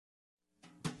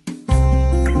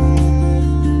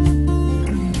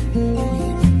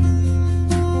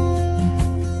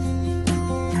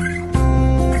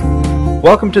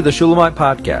Welcome to the Shulamite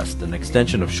Podcast, an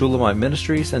extension of Shulamite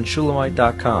Ministries and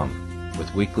Shulamite.com,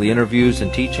 with weekly interviews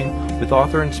and teaching with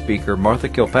author and speaker Martha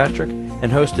Kilpatrick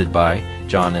and hosted by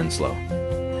John Enslow.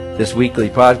 This weekly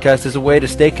podcast is a way to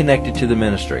stay connected to the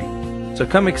ministry. So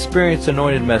come experience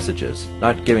anointed messages,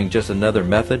 not giving just another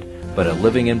method, but a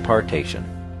living impartation.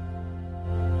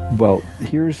 Well,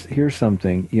 here's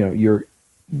something, you're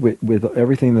with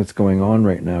everything that's going on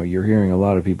right now, you're hearing a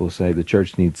lot of people say the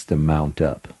church needs to mount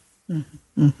up.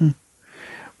 Mm-hmm.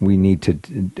 We need to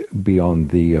be on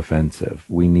the offensive.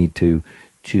 We need to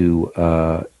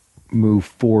move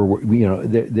forward.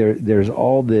 There's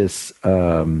all this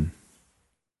lock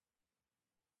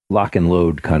and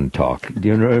load kind of talk. Do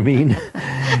you know what I mean?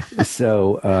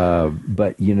 So,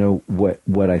 but you know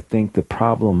what I think the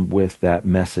problem with that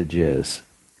message is,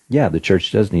 yeah, the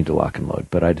church does need to lock and load,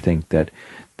 but I think that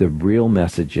the real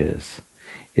message is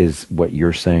what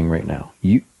you're saying right now.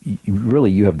 You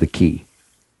have the key.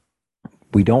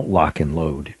 We don't lock and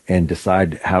load and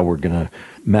decide how we're going to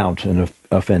mount an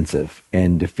offensive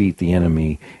and defeat the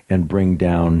enemy and bring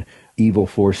down evil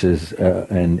forces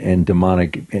and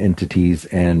demonic entities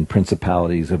and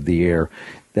principalities of the air.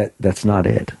 That's not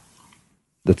it.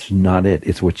 That's not it.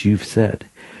 It's what you've said.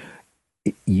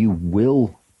 You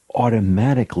will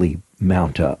automatically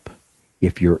mount up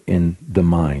if you're in the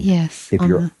mind. Yes. If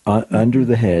you're under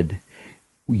the head,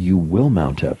 you will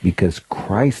mount up because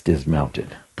Christ is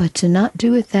mounted. But to not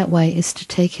do it that way is to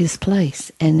take his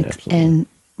place and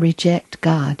reject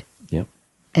God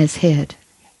as head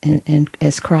and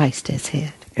as Christ as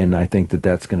head. And I think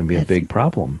that's going to be a big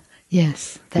problem.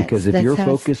 Yes. Because if you're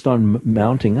focused on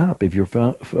mounting up, if you're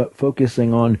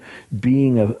focusing on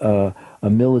being a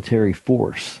military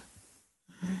force,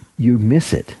 you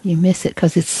miss it. You miss it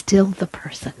because it's still the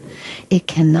person. It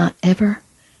cannot ever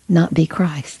not be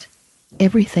Christ.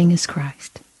 Everything is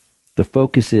Christ. The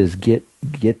focus is get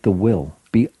the will.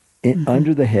 Be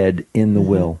under the head in the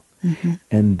will. Mm-hmm.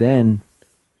 And then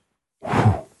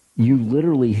you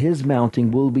literally, his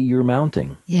mounting will be your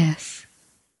mounting. Yes.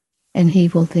 And he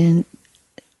will then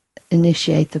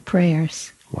initiate the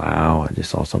prayers. Wow, I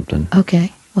just saw something.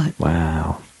 Okay, what?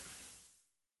 Wow.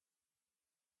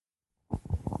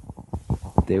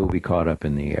 They will be caught up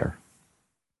in the air.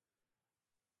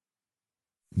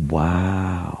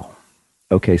 Wow.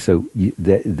 Okay, so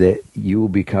that you will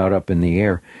be caught up in the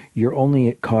air. You're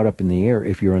only caught up in the air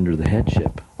if you're under the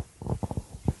headship.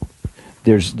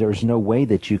 There's no way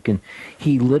that you can.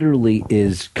 He literally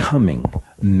is coming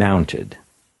mounted.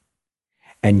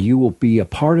 And you will be a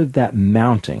part of that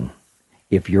mounting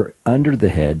if you're under the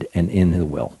head and in the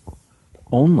will.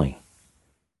 Only.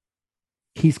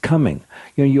 He's coming.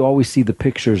 You always see the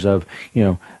pictures of,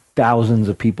 thousands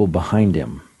of people behind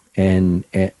him. And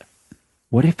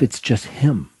what if it's just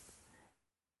him?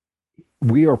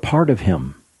 We are part of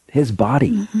him, his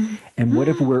body. Mm-hmm. And what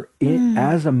if we're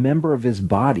as a member of his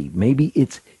body? Maybe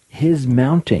it's his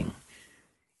mounting.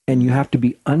 And you have to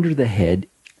be under the head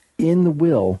in the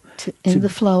will. In the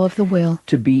flow of the will.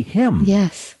 To be him.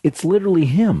 Yes. It's literally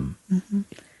him. Mm-hmm.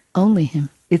 Only him.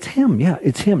 It's him, yeah.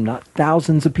 It's him, not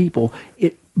thousands of people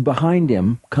behind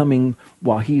him coming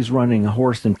while he's running a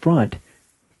horse in front.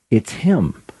 It's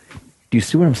him. Do you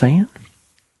see what I'm saying?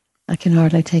 I can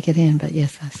hardly take it in, but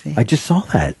yes, I see. I just saw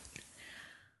that.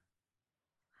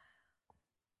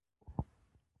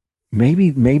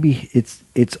 Maybe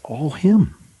it's all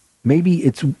him.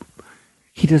 Maybe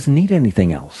he doesn't need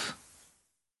anything else.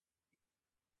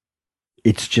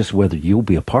 It's just whether you'll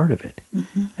be a part of it.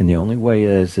 Mm-hmm. And the only way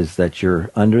is that you're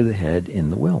under the head in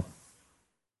the will.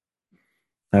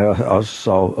 I also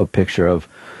saw a picture of,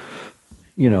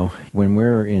 when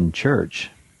we're in church,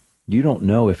 you don't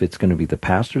know if it's going to be the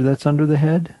pastor that's under the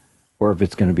head or if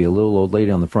it's going to be a little old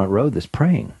lady on the front row that's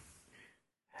praying.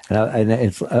 And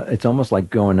it's almost like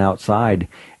going outside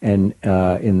and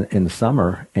in the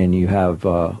summer and you have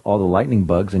all the lightning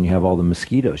bugs and you have all the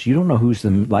mosquitoes. You don't know who's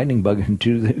the lightning bug and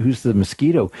who's the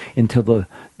mosquito until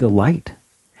the light.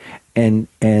 And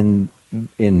in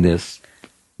this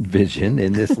vision,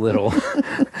 in this little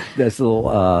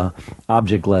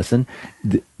object lesson,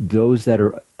 those that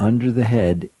are under the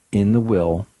head in the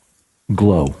will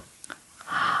glow.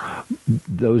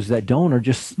 Those that don't are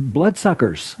just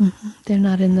bloodsuckers. Mm-hmm. They're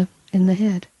not in the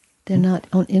head. They're not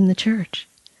in the church.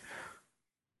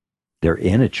 They're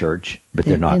in a church, but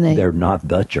they're not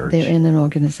the church. They're in an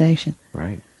organization,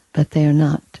 right? But they are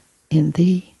not in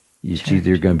the. It's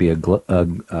either going to be a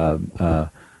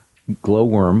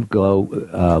glowworm,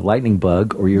 lightning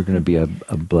bug, or you're going to be a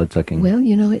blood-sucking. Well,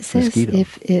 it says mosquito.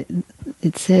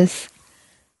 It says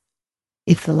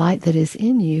if the light that is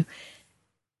in you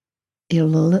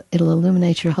it'll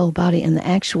illuminate your whole body, and the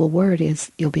actual word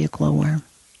is you'll be a glowworm.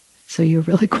 So you're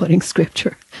really quoting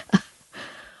scripture.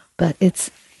 But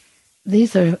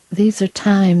these are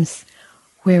times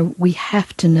where we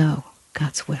have to know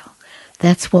God's will.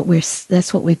 That's what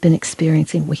we've been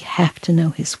experiencing. We have to know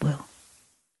His will.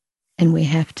 And we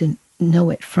have to know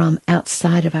it from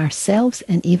outside of ourselves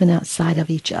and even outside of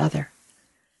each other.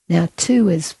 Now, 2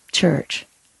 is church.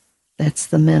 That's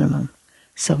the minimum.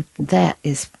 So that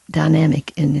is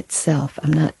dynamic in itself.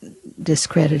 I'm not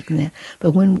discrediting that.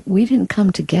 But when we didn't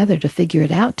come together to figure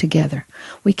it out together,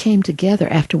 we came together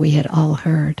after we had all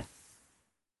heard.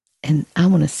 And I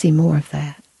want to see more of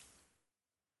that.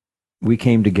 We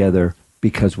came together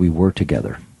because we were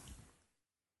together.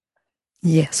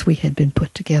 Yes, we had been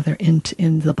put together in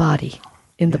the body.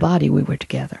 In the body, we were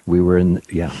together. We were in,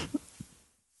 yeah.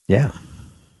 Yeah.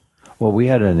 Well, we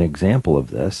had an example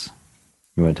of this.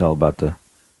 You want to tell about the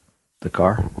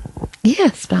car?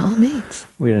 Yes, by all means.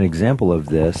 We had an example of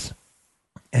this,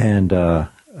 and a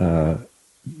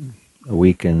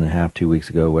week and a half, 2 weeks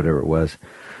ago, whatever it was,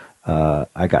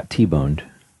 I got T-boned.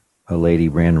 A lady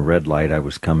ran a red light. I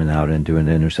was coming out into an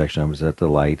intersection. I was at the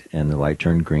light, and the light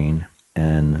turned green,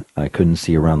 and I couldn't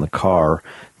see around the car.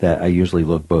 That I usually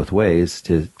look both ways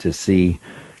to see,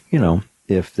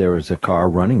 if there was a car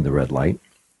running the red light.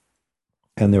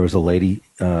 And there was a lady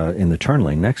in the turn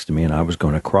lane next to me, and I was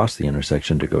going to cross the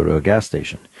intersection to go to a gas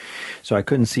station. So I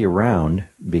couldn't see around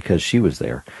because she was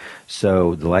there.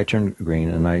 So the light turned green,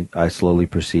 and I slowly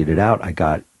proceeded out. I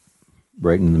got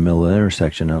right in the middle of the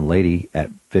intersection, and a lady at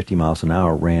 50 miles an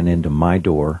hour ran into my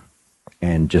door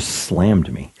and just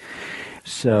slammed me.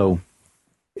 So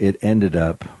it ended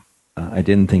up, I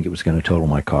didn't think it was going to total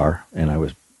my car, and I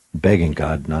was begging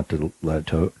God not to let it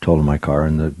total my car,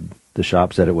 and the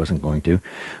shop said it wasn't going to,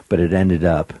 but it ended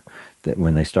up that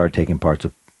when they started taking parts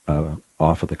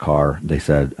off of the car, they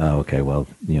said, oh, okay, well,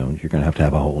 you're going to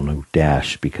have a whole new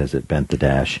dash because it bent the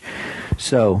dash.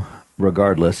 So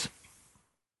regardless,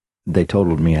 they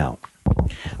totaled me out.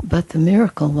 But the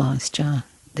miracle was, John,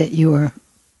 that you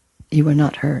were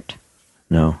not hurt.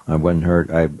 No, I wasn't hurt.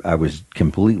 I was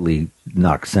completely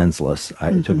knocked senseless.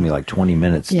 It took me like 20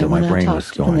 minutes till my brain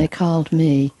was going. When they called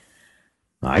me,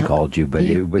 I called you, but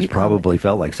it was probably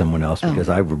felt like someone else because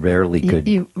I rarely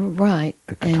could. Right,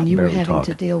 and you were having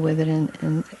to deal with it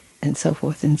and so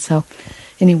forth. And so,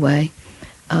 anyway,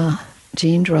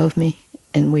 Jean drove me,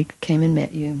 and we came and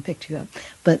met you and picked you up.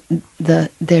 But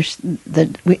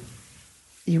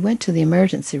you went to the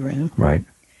emergency room, right?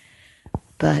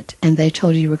 And they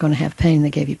told you were going to have pain.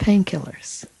 They gave you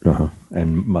painkillers.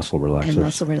 And muscle relaxers.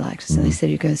 Mm-hmm. And they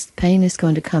said, pain is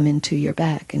going to come into your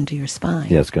back, into your spine.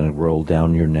 Yeah, it's going to roll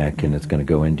down your neck, and it's going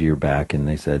to go into your back. And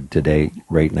they said, today,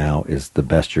 right now, is the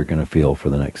best you're going to feel for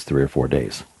the next 3 or 4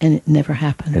 days. And it never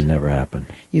happened. It never happened.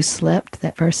 You slept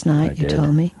that first night, you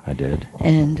told me. I did.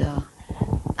 And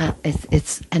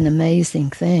it's an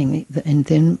amazing thing. And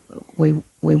then we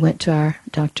went to our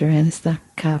Dr. Ennis, the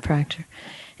chiropractor,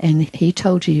 and he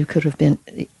told you could have been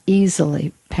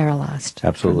easily paralyzed.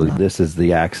 Absolutely. This is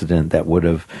the accident that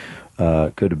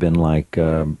could have been like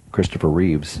Christopher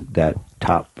Reeves. That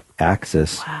top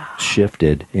axis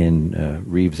shifted in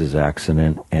Reeves's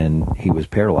accident, and he was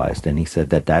paralyzed. And he said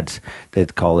they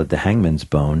call it the hangman's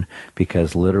bone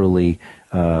because literally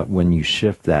when you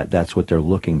shift that's what they're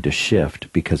looking to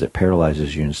shift because it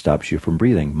paralyzes you and stops you from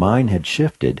breathing. Mine had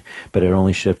shifted, but it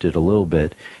only shifted a little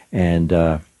bit,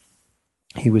 and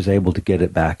he was able to get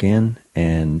it back in,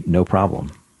 and no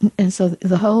problem. And so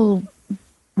the whole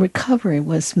recovery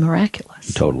was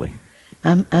miraculous. Totally.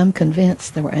 I'm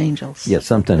convinced there were angels. Yeah,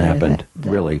 something happened.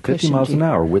 Really, 50 miles an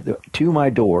hour to my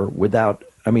door without.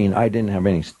 I mean, I didn't have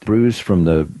any bruise from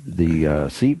the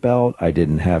seat belt. I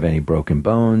didn't have any broken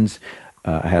bones.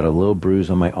 I had a little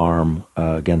bruise on my arm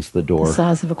against the door. The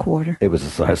size of a quarter. It was the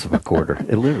size of a quarter.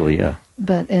 It literally, yeah.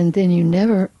 And then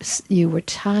you were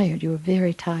tired. You were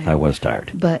very tired. I was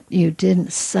tired. But you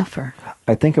didn't suffer.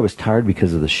 I think I was tired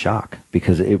because of the shock,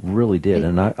 because it really did.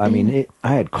 And I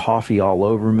had coffee all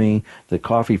over me. The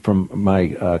coffee from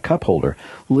my cup holder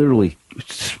literally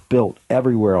spilt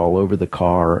everywhere all over the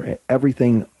car.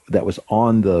 Everything that was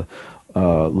on the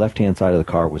left-hand side of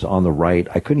the car was on the right.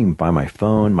 I couldn't even find my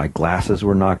phone. My glasses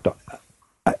were knocked off.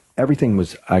 Everything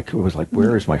was, I was like,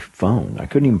 where is my phone? I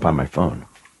couldn't even find my phone.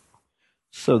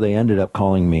 So they ended up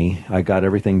calling me. I got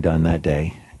everything done that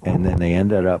day. And then they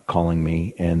ended up calling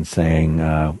me and saying,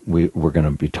 we're going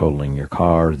to be totaling your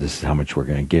car. This is how much we're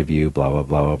going to give you, blah, blah,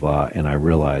 blah, blah, blah. And I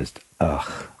realized,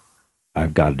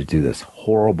 I've got to do this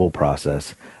horrible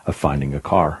process of finding a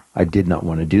car. I did not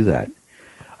want to do that.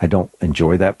 I don't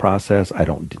enjoy that process. I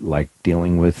don't like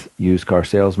dealing with used car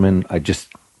salesmen. I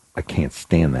can't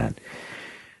stand that.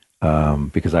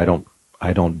 Because I don't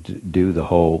do the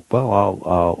whole, well,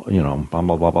 I'll blah,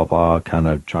 blah, blah, blah, blah, kind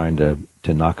of trying to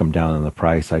knock them down on the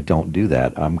price. I don't do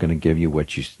that. I'm going to give you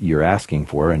what you're asking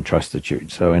for and trust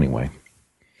that so anyway.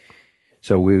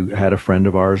 So we had a friend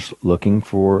of ours looking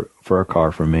for a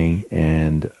car for me,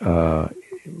 and,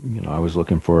 I was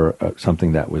looking for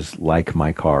something that was like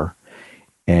my car.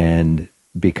 And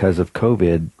because of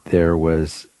COVID, there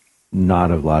was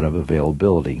not a lot of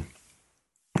availability.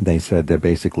 They said that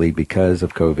basically because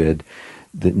of COVID,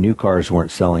 the new cars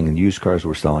weren't selling and used cars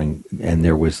were selling, and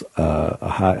there was a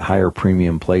higher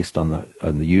premium placed on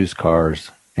the used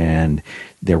cars, and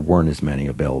there weren't as many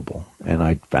available. And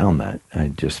I found that. I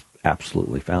just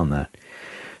absolutely found that.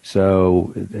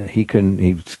 So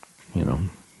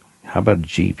how about a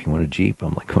Jeep? You want a Jeep?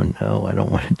 I'm like, oh no, I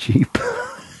don't want a Jeep.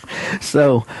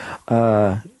 So,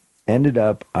 ended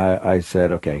up, I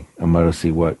said, okay, I'm going to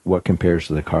see what compares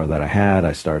to the car that I had.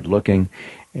 I started looking,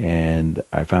 and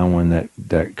I found one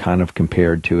that kind of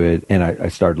compared to it, and I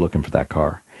started looking for that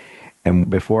car. And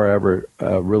before I ever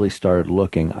really started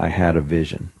looking, I had a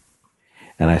vision,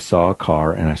 and I saw a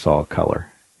car and I saw a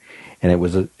color, and it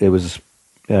was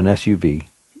an SUV,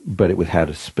 but it had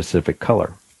a specific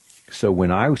color. So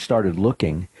when I started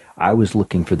looking, I was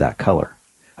looking for that color.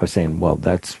 I was saying, well,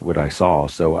 that's what I saw.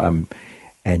 So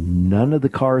and none of the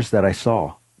cars that I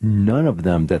saw, none of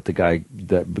them that the guy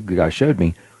showed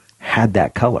me had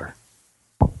that color.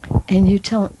 And you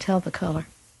tell the color.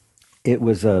 It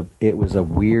was a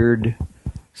weird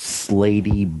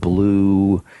slatey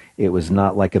blue. It was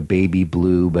not like a baby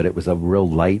blue, but it was a real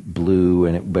light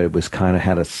blue, but it was kind of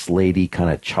had a slatey,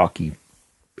 kind of chalky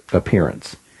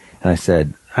appearance. And I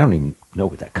said, I don't even know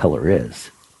what that color is.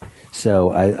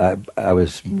 So I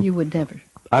was. You would never.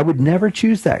 I would never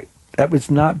choose that. That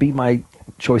would not be my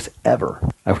choice ever.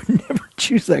 I would never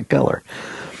choose that color.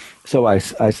 So I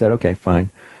said, okay, fine.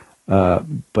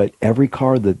 But every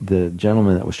car that the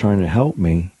gentleman that was trying to help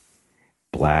me,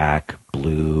 black,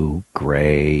 blue,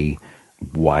 gray,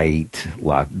 white,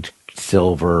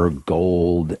 silver,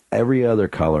 gold, every other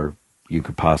color you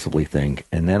could possibly think.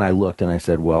 And then I looked and I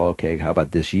said, well, okay, how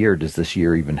about this year? Does this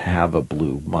year even have a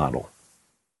blue model?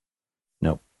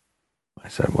 Nope. I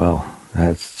said, well,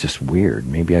 that's just weird.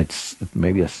 Maybe I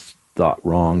thought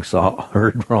wrong,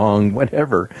 heard wrong,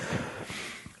 whatever.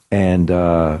 And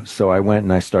so I went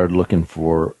and I started looking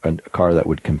for a car that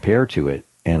would compare to it.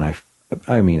 And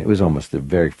I mean, it was almost the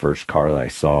very first car that I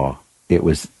saw. It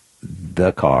was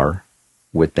the car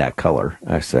with that color.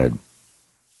 I said,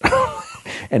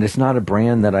 and it's not a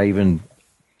brand that I like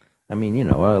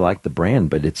the brand,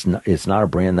 but it's not a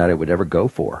brand that I would ever go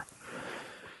for.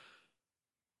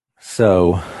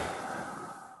 So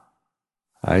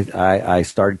I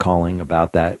started calling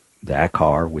about that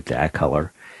car with that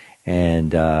color,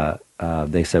 and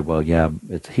they said, well, yeah,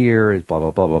 it's here, it's blah,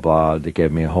 blah, blah, blah, blah. They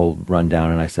gave me a whole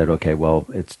rundown, and I said, okay, well,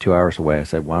 it's 2 hours away. I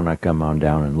said, why don't I come on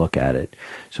down and look at it?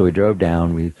 So we drove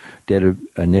down. We did an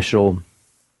initial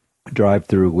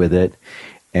drive-through with it,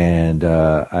 and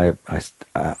I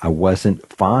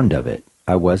wasn't fond of it.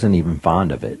 I wasn't even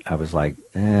fond of it. I was like,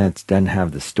 it doesn't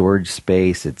have the storage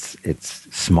space. It's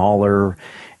smaller,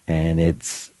 and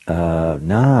it's I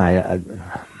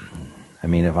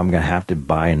mean, if I'm going to have to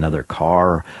buy another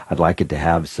car, I'd like it to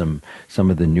have some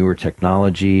of the newer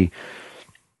technology.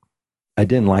 I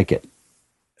didn't like it.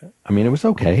 I mean, it was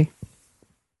okay.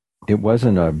 It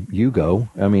wasn't a Yugo.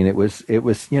 I mean, it was it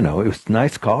was a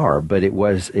nice car, but it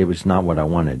was not what I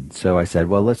wanted. So I said,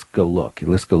 well, let's go look.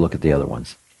 Let's go look at the other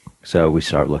ones. So we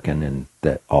start looking, and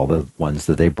all the ones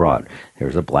that they brought.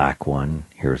 Here's a black one.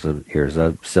 Here's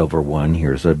a silver one.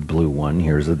 Here's a blue one.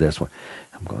 Here's a this one.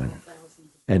 I'm going,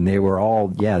 and they were all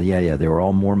They were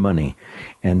all more money,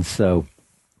 and so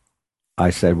I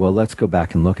said, well, let's go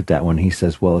back and look at that one. He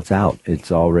says, well, it's out.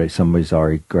 It's already, somebody's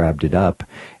already grabbed it up,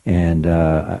 and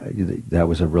that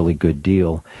was a really good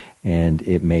deal, and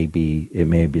it may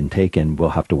have been taken. We'll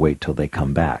have to wait till they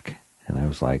come back. And I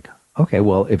was like, okay,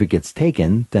 well, if it gets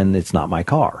taken, then it's not my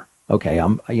car. Okay,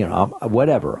 I'm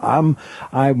whatever. I'm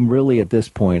really at this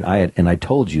point. I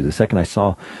told you the second I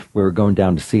saw we were going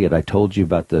down to see it. I told you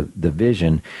about the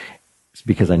vision. It's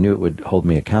because I knew it would hold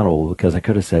me accountable, because I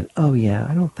could have said, oh yeah,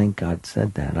 I don't think God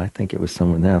said that. I think it was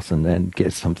someone else, and then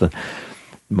get something.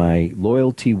 My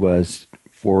loyalty was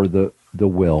for the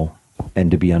will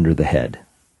and to be under the head.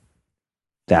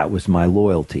 That was my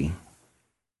loyalty.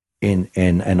 And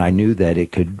I knew that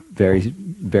it could very,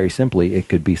 very simply, it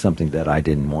could be something that I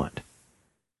didn't want.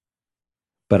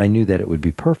 But I knew that it would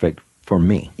be perfect for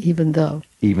me. Even though.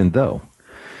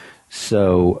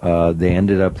 So they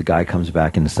ended up, the guy comes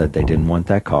back and said they didn't want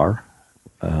that car.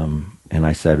 And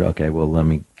I said, okay, well, let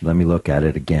me look at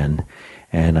it again.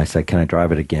 And I said, can I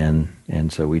drive it again?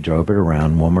 And so we drove it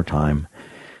around one more time.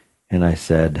 And I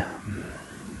said,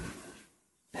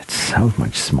 it's so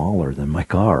much smaller than my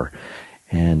car.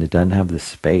 And it doesn't have the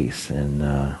space.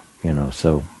 And,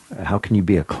 so how can you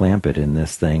be a clampet in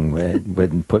this thing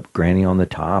and put Granny on the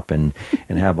top and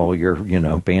have all your,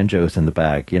 banjos in the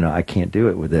back? I can't do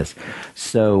it with this.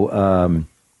 So,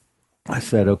 I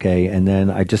said, okay. And then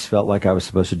I just felt like I was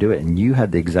supposed to do it. And you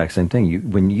had the exact same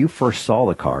thing. When you first saw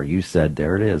the car, you said,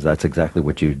 there it is. That's exactly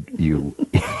what you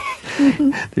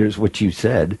there's what you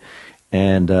said.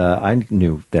 And I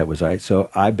knew that was right. So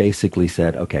I basically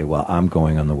said, okay, well, I'm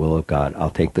going on the will of God.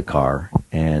 I'll take the car.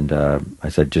 And I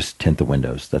said, just tint the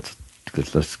windows. Let's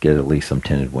get at least some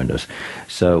tinted windows.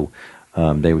 So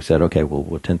they said, okay, well,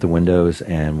 we'll tint the windows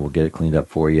and we'll get it cleaned up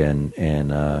for you. And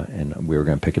we were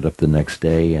going to pick it up the next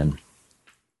day. And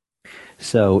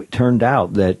so it turned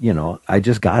out that, I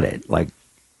just got it like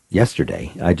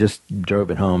yesterday. I just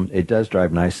drove it home. It does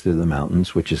drive nice through the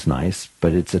mountains, which is nice,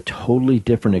 but it's a totally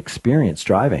different experience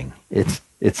driving. It's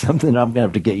something I'm going to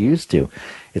have to get used to.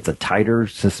 It's a tighter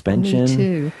suspension. Me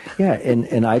too. Yeah.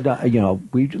 And I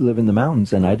don't, we live in the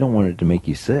mountains and I don't want it to make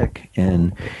you sick.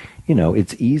 And,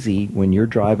 it's easy when you're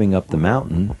driving up the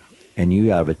mountain and you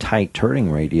have a tight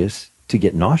turning radius to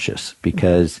get nauseous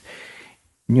because,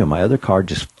 my other car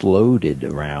just floated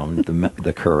around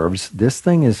the curves. This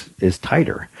thing is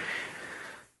tighter.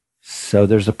 So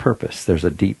there's a purpose. There's a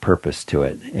deep purpose to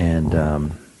it.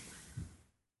 And,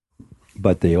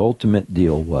 but the ultimate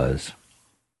deal was,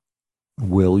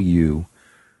 will you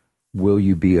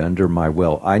be under my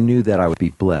will? I knew that I would be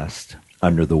blessed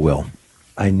under the will.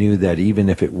 I knew that even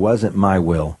if it wasn't my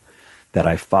will, that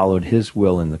I followed his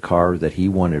will in the car that he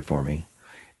wanted for me.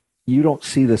 You don't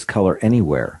see this color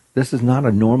anywhere. This is not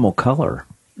a normal color.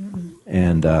 Mm-hmm.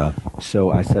 And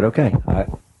so I said, okay,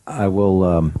 I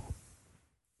will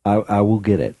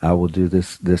get it. I will do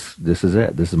this. This is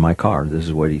it. This is my car. This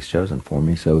is what he's chosen for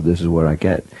me. So this is what I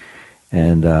get.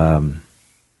 And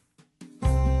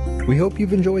we hope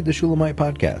you've enjoyed the Shulamite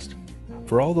podcast.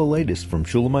 For all the latest from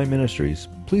Shulamite Ministries,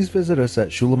 please visit us at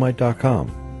shulamite.com,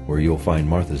 where you'll find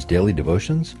Martha's daily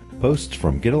devotions, posts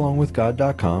from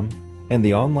getalongwithgod.com, and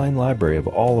the online library of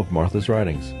all of Martha's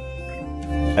writings.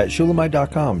 At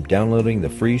shulamite.com, downloading the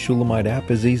free Shulamite app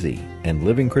is easy, and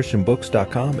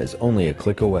livingchristianbooks.com is only a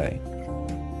click away.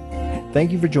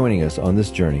 Thank you for joining us on this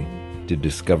journey to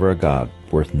discover a God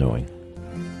worth knowing.